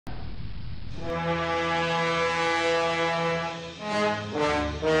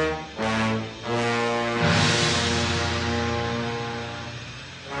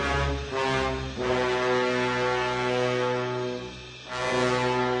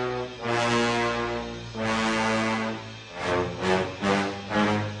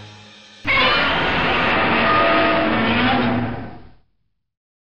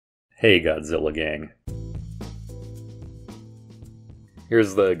Hey Godzilla gang.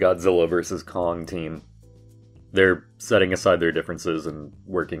 Here's the Godzilla vs. Kong team. They're setting aside their differences and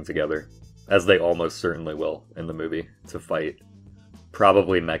working together, as they almost certainly will in the movie, to fight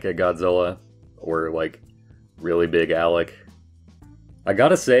probably Mechagodzilla, or like really big Alec. I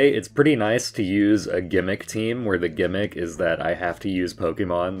gotta say, it's pretty nice to use a gimmick team where the gimmick is that I have to use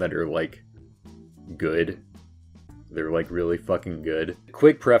Pokemon that are like good. They're like really fucking good.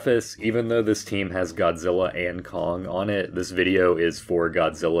 Quick preface, even though this team has Godzilla and Kong on it, this video is for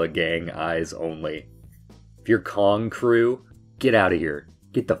Godzilla gang eyes only. If you're Kong crew, get out of here.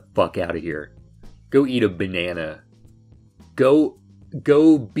 Get the fuck out of here. Go eat a banana. Go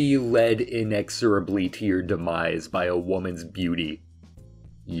be led inexorably to your demise by a woman's beauty.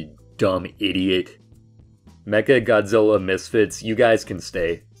 You dumb idiot. Mechagodzilla misfits, you guys can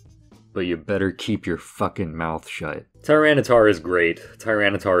stay. But you better keep your fucking mouth shut. Tyranitar is great.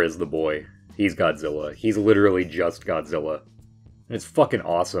 Tyranitar is the boy. He's Godzilla. He's literally just Godzilla. And it's fucking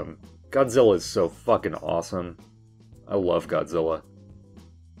awesome. Godzilla is so fucking awesome. I love Godzilla.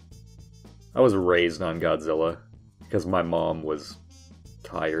 I was raised on Godzilla because my mom was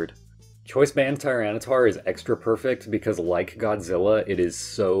tired. Choice Band Tyranitar is extra perfect because, like Godzilla, it is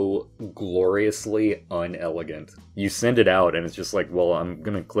so gloriously unelegant. You send it out and it's just like, well, I'm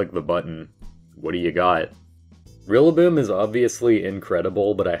gonna click the button. What do you got? Rillaboom is obviously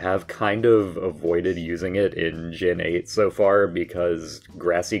incredible, but I have kind of avoided using it in Gen 8 so far because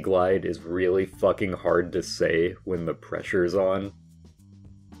Grassy Glide is really fucking hard to say when the pressure's on.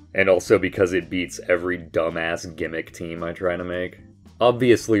 And also because it beats every dumbass gimmick team I try to make.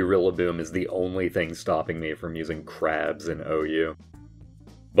 Obviously, Rillaboom is the only thing stopping me from using crabs in OU.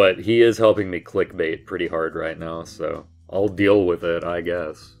 But he is helping me clickbait pretty hard right now, so I'll deal with it, I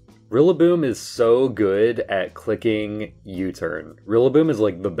guess. Rillaboom is so good at clicking U-turn. Rillaboom is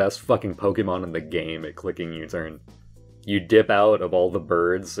like the best fucking Pokemon in the game at clicking U-turn. You dip out of all the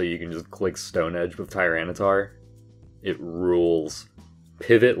birds so you can just click Stone Edge with Tyranitar. It rules.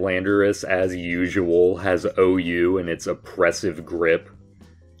 Pivot Landorus, as usual, has OU and its oppressive grip.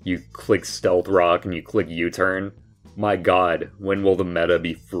 You click Stealth Rock and you click U-turn. My god, when will the meta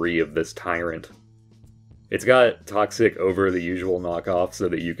be free of this tyrant? It's got Toxic over the usual knockoff so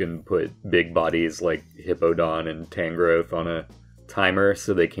that you can put big bodies like Hippowdon and Tangrowth on a timer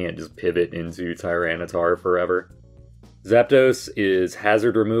so they can't just pivot into Tyranitar forever. Zapdos is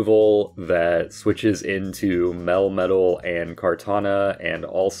hazard removal that switches into Melmetal and Kartana, and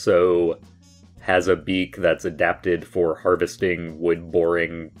also has a beak that's adapted for harvesting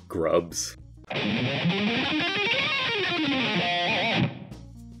wood-boring grubs.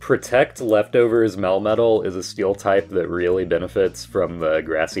 Protect Leftovers Melmetal is a steel type that really benefits from the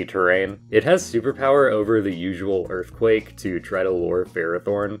grassy terrain. It has superpower over the usual Earthquake to try to lure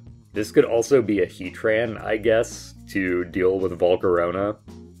Ferrothorn. This could also be a Heatran, I guess, to deal with Volcarona,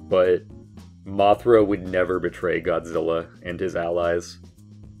 but Mothra would never betray Godzilla and his allies.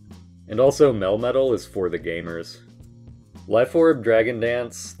 And also, Melmetal is for the gamers. Life Orb Dragon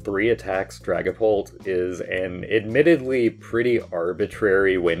Dance 3 attacks Dragapult is an admittedly pretty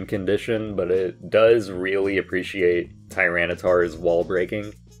arbitrary win condition, but it does really appreciate Tyranitar's wall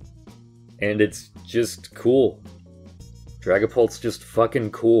breaking. And it's just cool. Dragapult's just fucking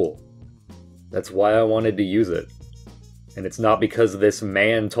cool. That's why I wanted to use it. And it's not because this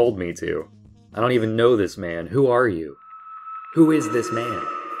man told me to. I don't even know this man. Who are you? Who is this man?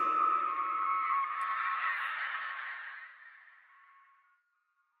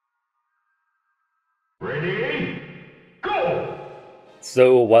 Ready? Go!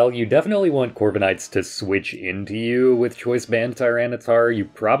 So, while you definitely want Corviknights to switch into you with Choice Band Tyranitar, you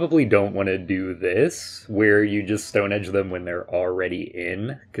probably don't want to do this, where you just Stone Edge them when they're already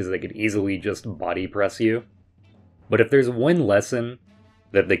in, because they could easily just body press you. But if there's one lesson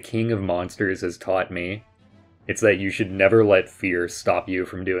that the King of Monsters has taught me, it's that you should never let fear stop you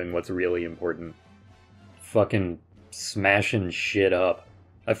from doing what's really important. Fucking smashing shit up.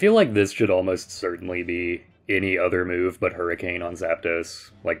 I feel like this should almost certainly be any other move but Hurricane on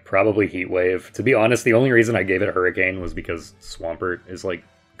Zapdos. Like, probably Heat Wave. To be honest, the only reason I gave it Hurricane was because Swampert is, like,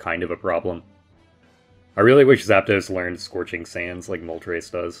 kind of a problem. I really wish Zapdos learned Scorching Sands like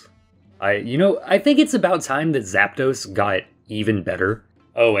Moltres does. I think it's about time that Zapdos got even better.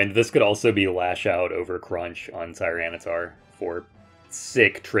 Oh, and this could also be Lash Out over Crunch on Tyranitar for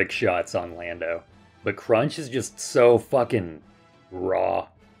sick trick shots on Lando. But Crunch is just so fucking raw.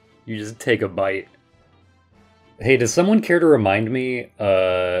 You just take a bite. Hey, does someone care to remind me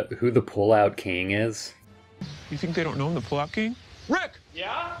who the Pullout King is? You think they don't know I'm the Pullout King? Rick!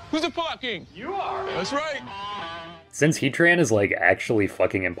 Yeah? Who's the Pullout King? You are. That's right. Since Heatran is like actually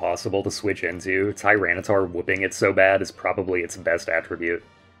fucking impossible to switch into, Tyranitar whooping it so bad is probably its best attribute.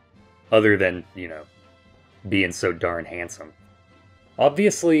 Other than, you know, being so darn handsome.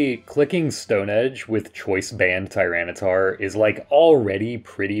 Obviously, clicking Stone Edge with Choice Band Tyranitar is like already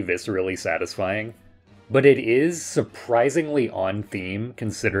pretty viscerally satisfying, but it is surprisingly on theme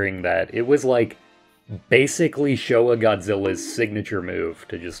considering that it was like basically Showa Godzilla's signature move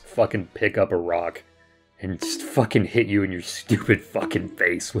to just fucking pick up a rock and just fucking hit you in your stupid fucking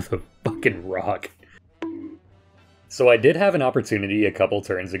face with a fucking rock. So I did have an opportunity a couple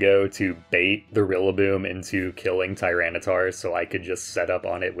turns ago to bait the Rillaboom into killing Tyranitar so I could just set up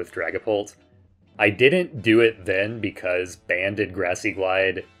on it with Dragapult. I didn't do it then because Banded Grassy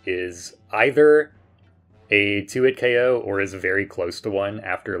Glide is either a 2-hit KO or is very close to one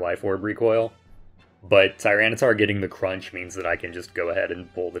after Life Orb recoil. But Tyranitar getting the crunch means that I can just go ahead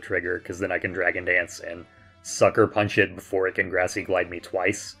and pull the trigger, because then I can Dragon Dance and Sucker Punch it before it can Grassy Glide me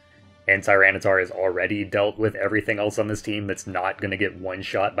twice. And Tyranitar has already dealt with everything else on this team that's not going to get one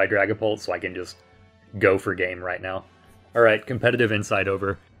shot by Dragapult, so I can just go for game right now. Alright, competitive insight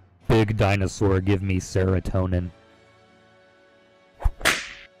over. Big dinosaur, give me serotonin.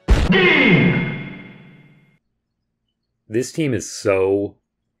 This team is so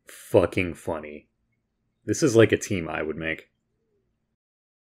fucking funny. This is like a team I would make.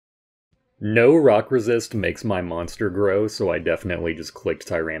 No rock resist makes my monster grow, so I definitely just clicked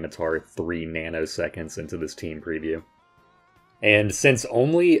Tyranitar 3 nanoseconds into this team preview. And since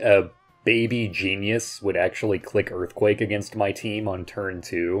only a baby genius would actually click Earthquake against my team on turn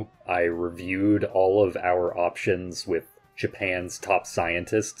 2, I reviewed all of our options with Japan's top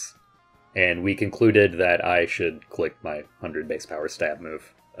scientists, and we concluded that I should click my 100 base power stab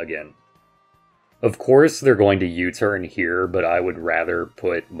move again. Of course, they're going to U-turn here, but I would rather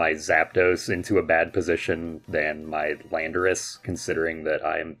put my Zapdos into a bad position than my Landorus, considering that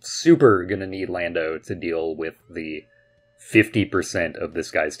I'm super gonna need Lando to deal with the 50% of this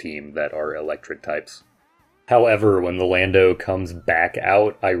guy's team that are electric types. However, when the Lando comes back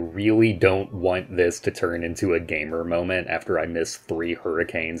out, I really don't want this to turn into a gamer moment after I miss 3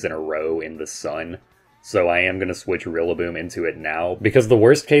 hurricanes in a row in the sun. So I am going to switch Rillaboom into it now, because the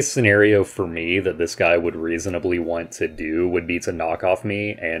worst case scenario for me that this guy would reasonably want to do would be to knock off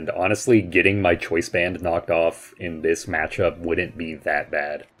me, and honestly getting my Choice Band knocked off in this matchup wouldn't be that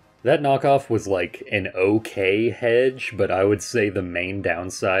bad. That knockoff was like an okay hedge, but I would say the main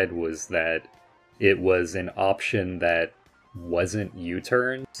downside was that it was an option that wasn't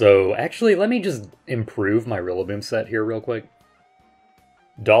U-turn. So actually, let me just improve my Rillaboom set here real quick.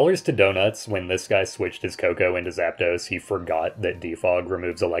 Dollars to donuts, when this guy switched his Coco into Zapdos, he forgot that Defog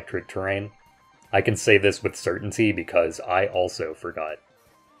removes electric terrain. I can say this with certainty because I also forgot.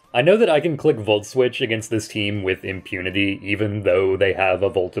 I know that I can click Volt Switch against this team with impunity, even though they have a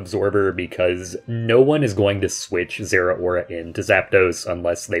Volt Absorber, because no one is going to switch Zeraora into Zapdos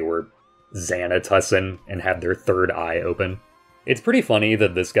unless they were Xanatussin and had their third eye open. It's pretty funny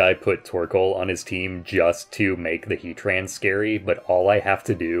that this guy put Torkoal on his team just to make the Heatran scary, but all I have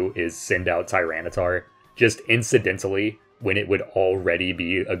to do is send out Tyranitar, just incidentally, when it would already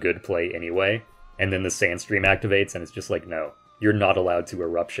be a good play anyway, and then the Sandstream activates and it's just like, no, you're not allowed to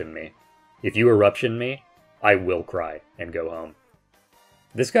Eruption me. If you Eruption me, I will cry and go home.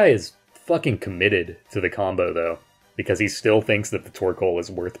 This guy is fucking committed to the combo though, because he still thinks that the Torkoal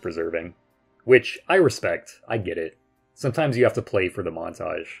is worth preserving. Which, I respect, I get it. Sometimes you have to play for the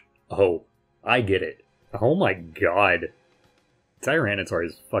montage. Oh, I get it. Oh my god. Tyranitar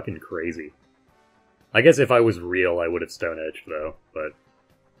is fucking crazy. I guess if I was real, I would have Stone Edged though, but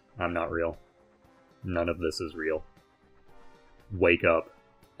I'm not real. None of this is real. Wake up.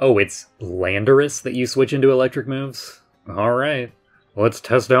 Oh, it's Landorus that you switch into electric moves? Alright, let's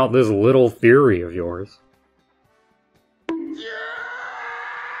test out this little theory of yours.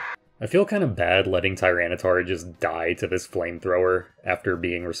 I feel kind of bad letting Tyranitar just die to this flamethrower after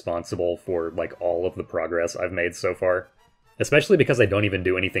being responsible for, like, all of the progress I've made so far. Especially because I don't even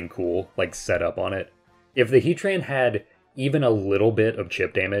do anything cool, like set up on it. If the Heatran had even a little bit of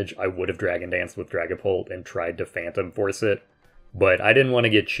chip damage, I would have Dragon Danced with Dragapult and tried to Phantom Force it. But I didn't want to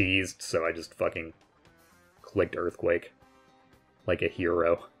get cheesed, so I just fucking clicked Earthquake. Like a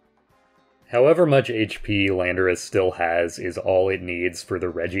hero. However much HP Landorus still has is all it needs for the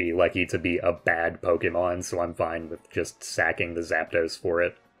Regieleki to be a bad Pokemon, so I'm fine with just sacking the Zapdos for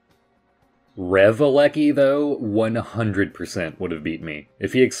it. Reveleki, though, 100% would have beat me.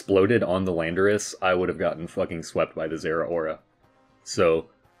 If he exploded on the Landorus, I would have gotten fucking swept by the Zeraora. So,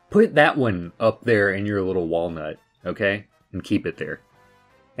 put that one up there in your little walnut, okay? And keep it there.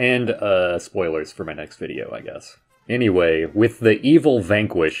 And, spoilers for my next video, I guess. Anyway, with the evil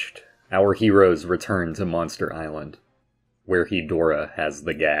vanquished, our heroes return to Monster Island, where Hedora has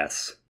the gas.